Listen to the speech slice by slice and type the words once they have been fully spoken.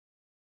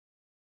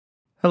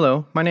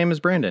Hello, my name is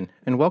Brandon,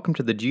 and welcome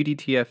to the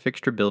GDTF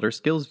Fixture Builder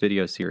Skills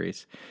video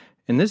series.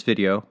 In this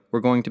video, we're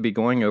going to be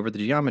going over the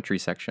Geometry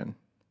section.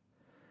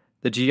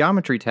 The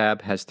Geometry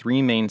tab has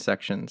three main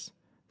sections: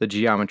 the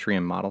Geometry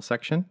and Model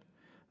section,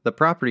 the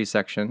Properties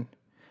section,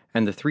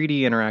 and the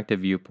 3D Interactive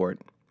Viewport.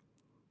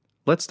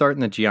 Let's start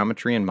in the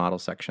Geometry and Model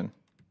section.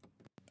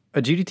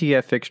 A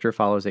GDTF fixture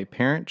follows a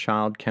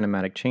parent-child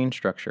kinematic chain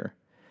structure.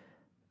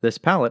 This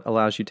palette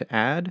allows you to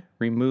add,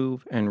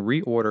 remove, and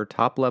reorder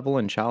top-level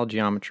and child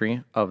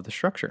geometry of the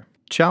structure.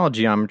 Child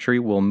geometry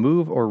will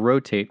move or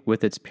rotate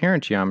with its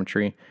parent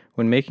geometry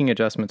when making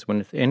adjustments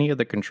with any of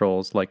the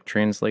controls like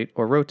translate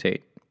or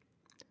rotate.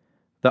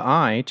 The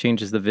eye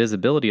changes the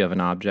visibility of an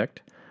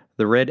object,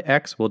 the red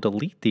X will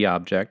delete the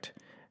object,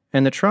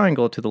 and the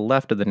triangle to the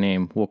left of the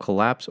name will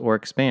collapse or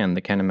expand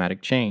the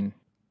kinematic chain.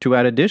 To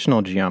add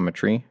additional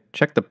geometry,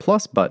 check the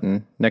plus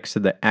button next to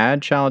the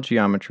Add Child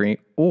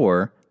Geometry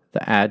or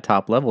the Add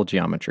Top-Level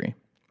Geometry.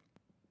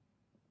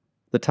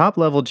 The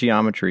top-level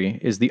geometry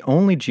is the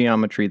only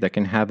geometry that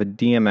can have a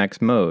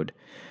DMX mode.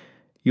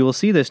 You will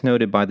see this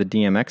noted by the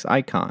DMX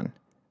icon.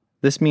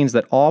 This means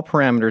that all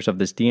parameters of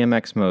this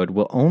DMX mode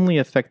will only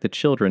affect the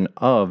children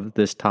of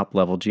this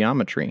top-level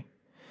geometry,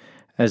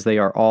 as they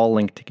are all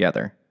linked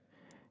together.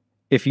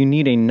 If you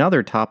need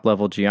another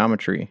top-level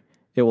geometry,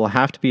 it will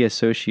have to be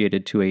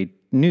associated to a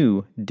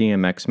new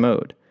DMX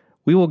mode.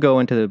 We will go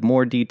into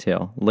more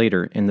detail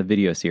later in the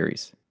video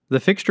series. The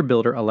Fixture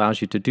Builder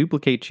allows you to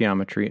duplicate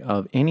geometry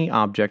of any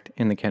object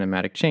in the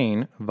kinematic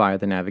chain via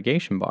the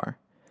navigation bar.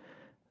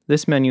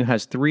 This menu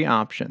has three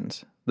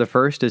options. The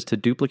first is to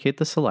duplicate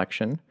the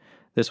selection.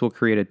 This will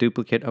create a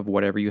duplicate of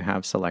whatever you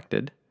have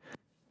selected.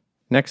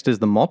 Next is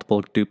the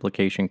multiple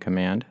duplication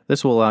command.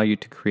 This will allow you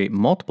to create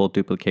multiple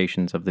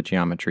duplications of the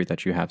geometry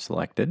that you have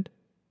selected.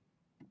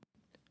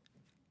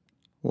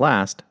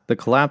 Last, the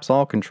collapse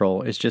all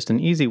control is just an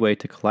easy way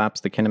to collapse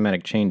the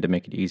kinematic chain to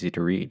make it easy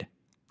to read.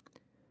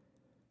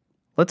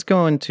 Let's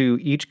go into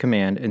each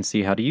command and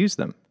see how to use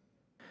them.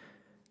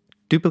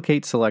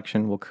 Duplicate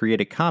selection will create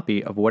a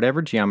copy of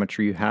whatever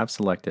geometry you have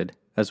selected,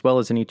 as well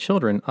as any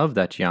children of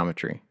that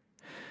geometry.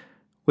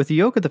 With the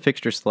yoke of the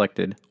fixture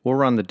selected, we'll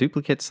run the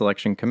duplicate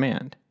selection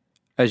command.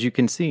 As you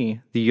can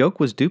see, the yoke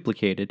was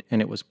duplicated and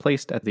it was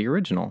placed at the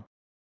original.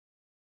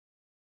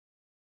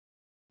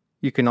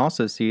 You can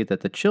also see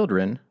that the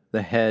children,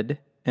 the head,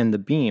 and the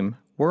beam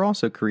were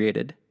also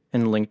created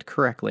and linked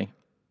correctly.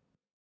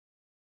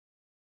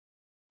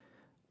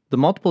 The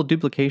multiple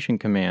duplication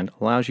command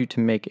allows you to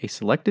make a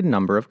selected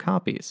number of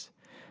copies.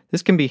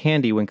 This can be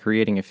handy when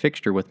creating a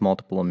fixture with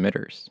multiple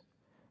emitters.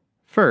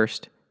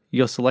 First,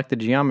 you'll select the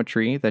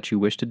geometry that you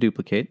wish to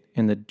duplicate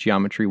in the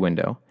geometry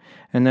window,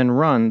 and then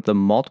run the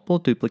multiple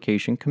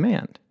duplication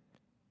command.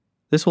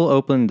 This will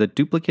open the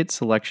duplicate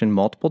selection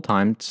multiple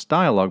times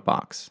dialog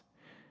box.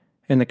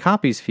 In the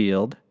copies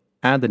field,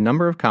 add the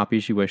number of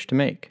copies you wish to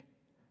make.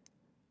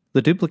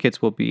 The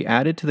duplicates will be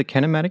added to the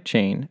kinematic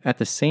chain at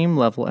the same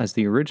level as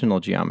the original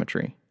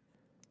geometry.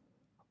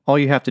 All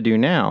you have to do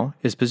now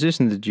is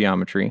position the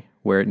geometry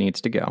where it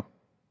needs to go.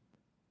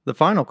 The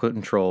final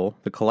control,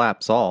 the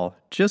collapse all,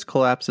 just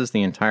collapses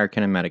the entire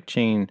kinematic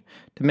chain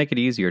to make it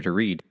easier to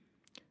read.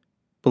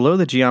 Below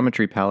the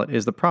geometry palette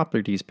is the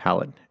properties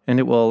palette, and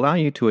it will allow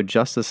you to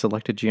adjust the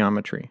selected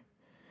geometry.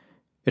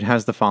 It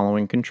has the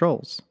following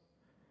controls: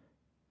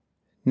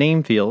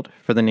 name field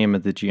for the name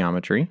of the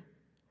geometry,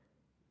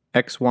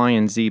 X, Y,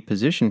 and Z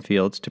position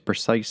fields to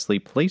precisely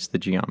place the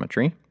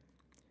geometry,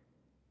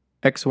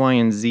 X, Y,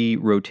 and Z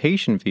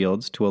rotation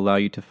fields to allow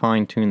you to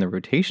fine-tune the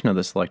rotation of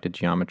the selected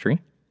geometry.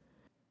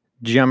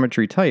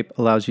 Geometry type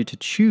allows you to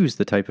choose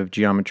the type of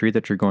geometry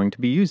that you're going to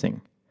be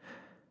using.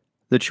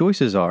 The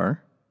choices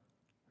are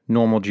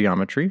normal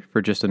geometry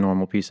for just a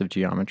normal piece of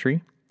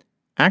geometry,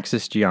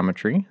 axis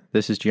geometry,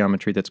 this is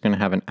geometry that's going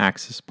to have an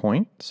axis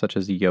point, such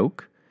as the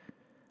yoke,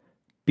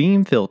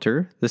 beam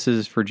filter, this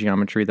is for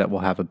geometry that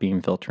will have a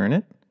beam filter in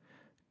it.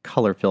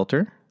 Color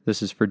filter,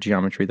 this is for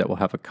geometry that will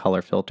have a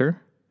color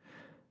filter.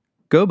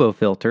 Gobo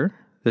filter,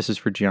 this is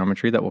for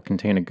geometry that will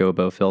contain a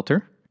gobo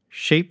filter.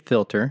 Shape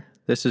filter,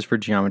 this is for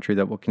geometry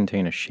that will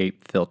contain a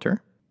shape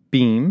filter.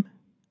 Beam,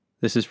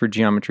 this is for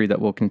geometry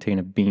that will contain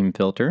a beam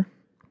filter.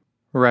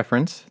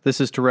 Reference, this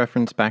is to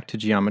reference back to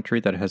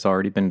geometry that has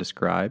already been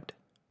described.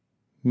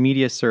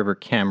 Media server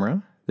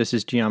camera, this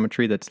is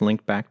geometry that's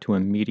linked back to a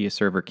media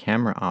server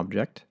camera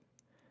object.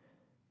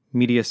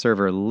 Media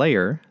server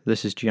layer,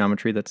 this is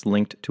geometry that's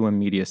linked to a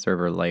media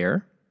server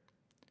layer.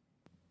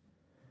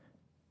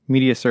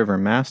 Media server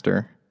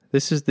master,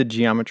 this is the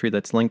geometry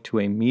that's linked to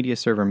a media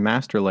server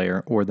master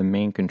layer or the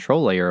main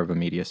control layer of a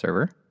media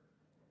server.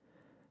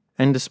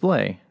 And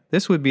display,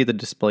 this would be the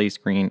display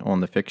screen on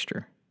the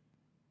fixture.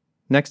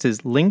 Next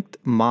is linked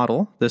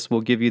model. This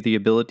will give you the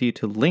ability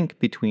to link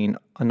between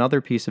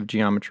another piece of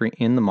geometry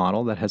in the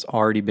model that has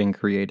already been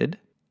created.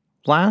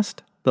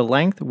 Last, the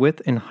length,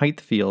 width, and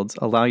height fields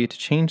allow you to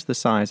change the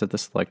size of the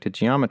selected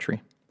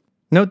geometry.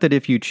 Note that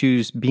if you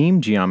choose beam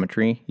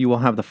geometry, you will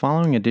have the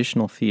following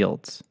additional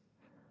fields.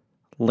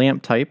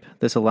 Lamp type,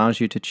 this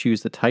allows you to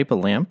choose the type of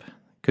lamp.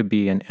 could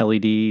be an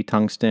LED,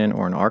 tungsten,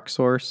 or an arc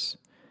source.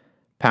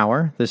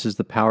 Power, this is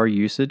the power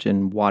usage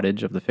in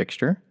wattage of the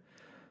fixture.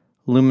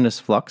 Luminous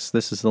flux,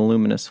 this is the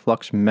luminous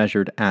flux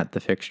measured at the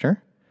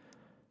fixture.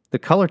 The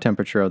color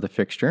temperature of the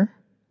fixture,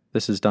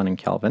 this is done in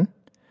Kelvin.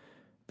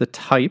 The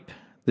type,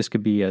 this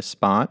could be a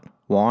spot,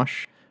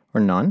 wash,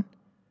 or none.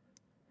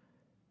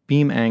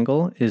 Beam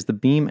angle is the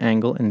beam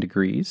angle in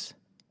degrees.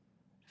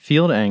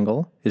 Field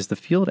angle is the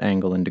field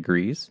angle in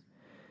degrees.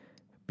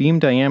 Beam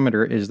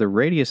diameter is the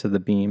radius of the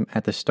beam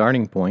at the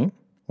starting point,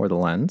 or the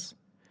lens.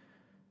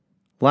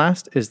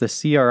 Last is the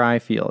CRI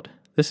field.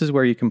 This is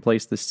where you can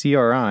place the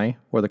CRI,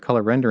 or the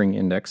color rendering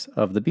index,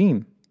 of the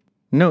beam.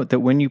 Note that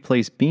when you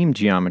place beam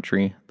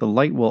geometry, the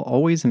light will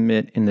always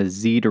emit in the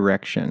Z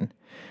direction.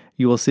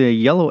 You will see a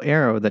yellow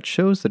arrow that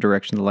shows the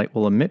direction the light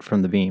will emit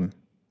from the beam.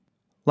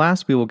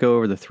 Last, we will go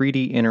over the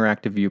 3D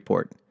interactive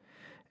viewport.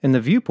 In the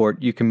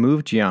viewport, you can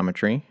move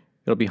geometry,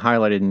 it'll be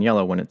highlighted in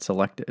yellow when it's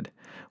selected,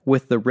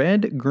 with the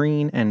red,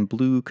 green, and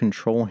blue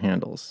control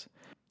handles.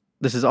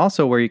 This is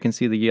also where you can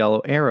see the yellow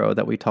arrow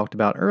that we talked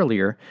about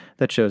earlier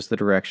that shows the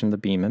direction the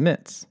beam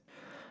emits.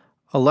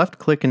 A left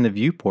click in the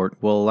viewport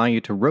will allow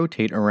you to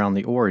rotate around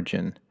the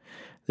origin.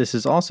 This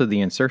is also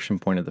the insertion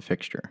point of the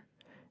fixture.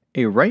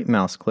 A right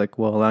mouse click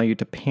will allow you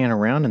to pan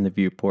around in the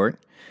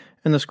viewport,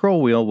 and the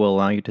scroll wheel will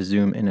allow you to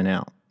zoom in and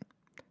out.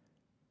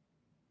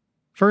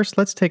 First,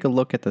 let's take a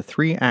look at the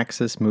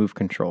 3-axis move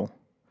control.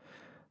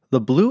 The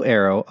blue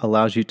arrow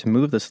allows you to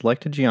move the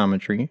selected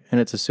geometry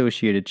and its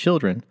associated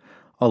children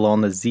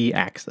along the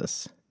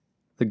Z-axis,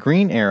 the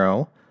green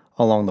arrow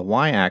along the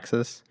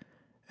Y-axis,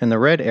 and the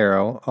red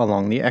arrow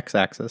along the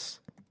X-axis.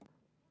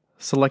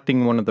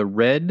 Selecting one of the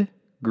red,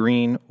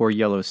 green, or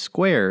yellow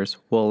squares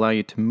will allow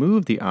you to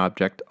move the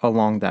object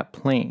along that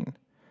plane.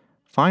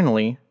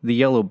 Finally, the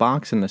yellow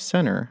box in the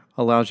center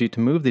allows you to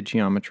move the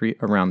geometry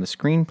around the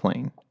screen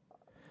plane.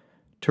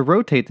 To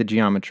rotate the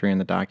geometry in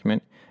the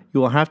document, you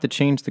will have to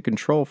change the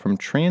control from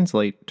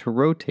Translate to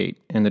Rotate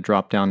in the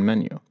drop-down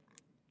menu.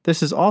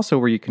 This is also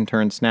where you can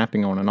turn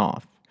snapping on and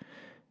off.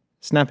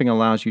 Snapping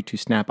allows you to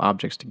snap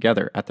objects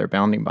together at their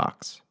bounding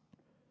box.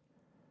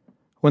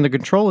 When the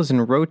control is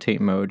in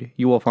Rotate mode,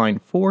 you will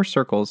find 4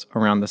 circles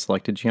around the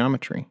selected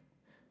geometry.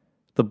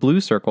 The blue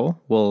circle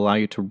will allow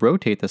you to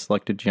rotate the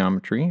selected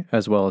geometry,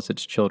 as well as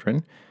its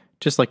children,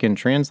 just like in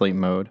Translate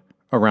mode,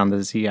 around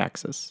the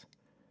Z-axis.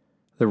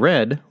 The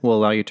red will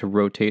allow you to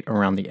rotate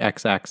around the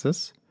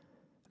X-axis.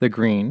 The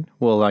green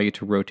will allow you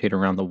to rotate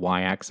around the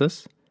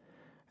Y-axis.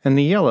 And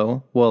the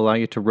yellow will allow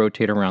you to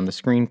rotate around the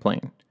screen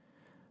plane.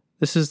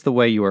 This is the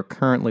way you are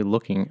currently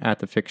looking at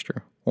the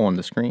fixture on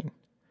the screen.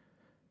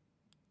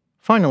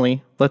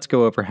 Finally, let's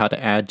go over how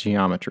to add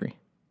geometry.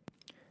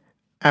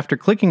 After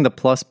clicking the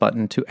plus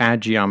button to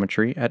add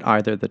geometry at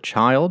either the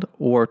child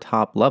or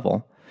top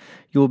level,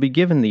 you will be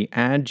given the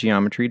Add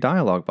Geometry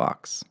dialog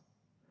box.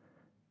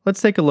 Let's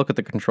take a look at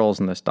the controls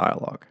in this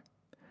dialog.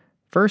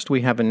 First,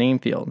 we have a name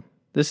field.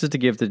 This is to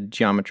give the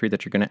geometry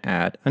that you're going to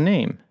add a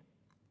name.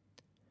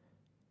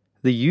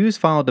 The Use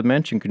File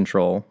Dimension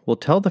control will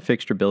tell the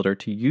Fixture Builder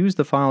to use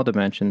the file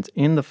dimensions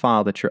in the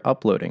file that you're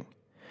uploading.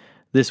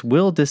 This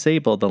will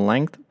disable the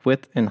length,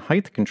 width, and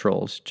height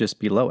controls just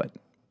below it.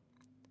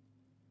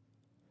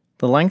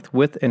 The length,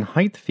 width, and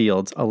height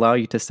fields allow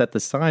you to set the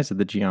size of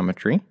the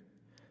geometry.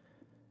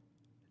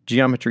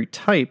 Geometry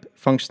type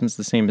functions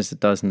the same as it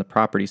does in the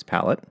Properties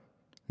palette.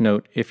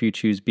 Note, if you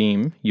choose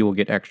Beam, you will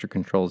get extra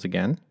controls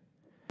again.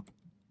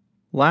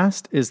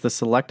 Last is the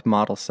Select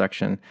Model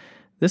section.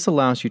 This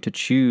allows you to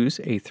choose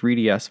a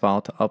 3DS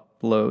file to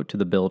upload to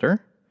the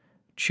builder,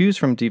 choose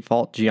from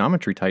default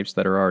geometry types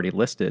that are already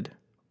listed,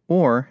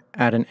 or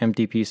add an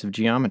empty piece of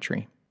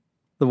geometry.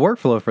 The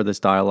workflow for this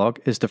dialog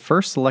is to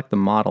first select the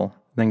model,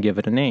 then give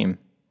it a name.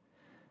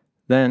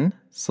 Then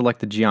select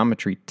the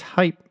geometry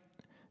type.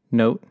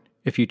 Note,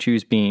 if you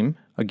choose Beam,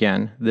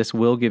 again, this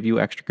will give you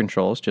extra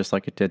controls just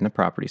like it did in the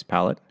Properties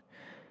palette.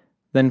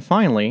 Then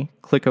finally,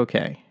 click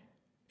OK.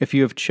 If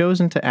you have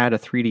chosen to add a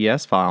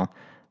 3DS file,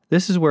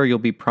 this is where you'll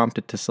be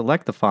prompted to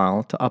select the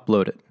file to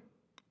upload it.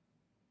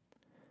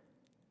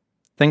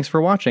 Thanks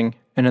for watching,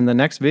 and in the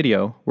next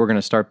video, we're going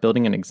to start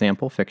building an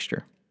example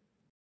fixture.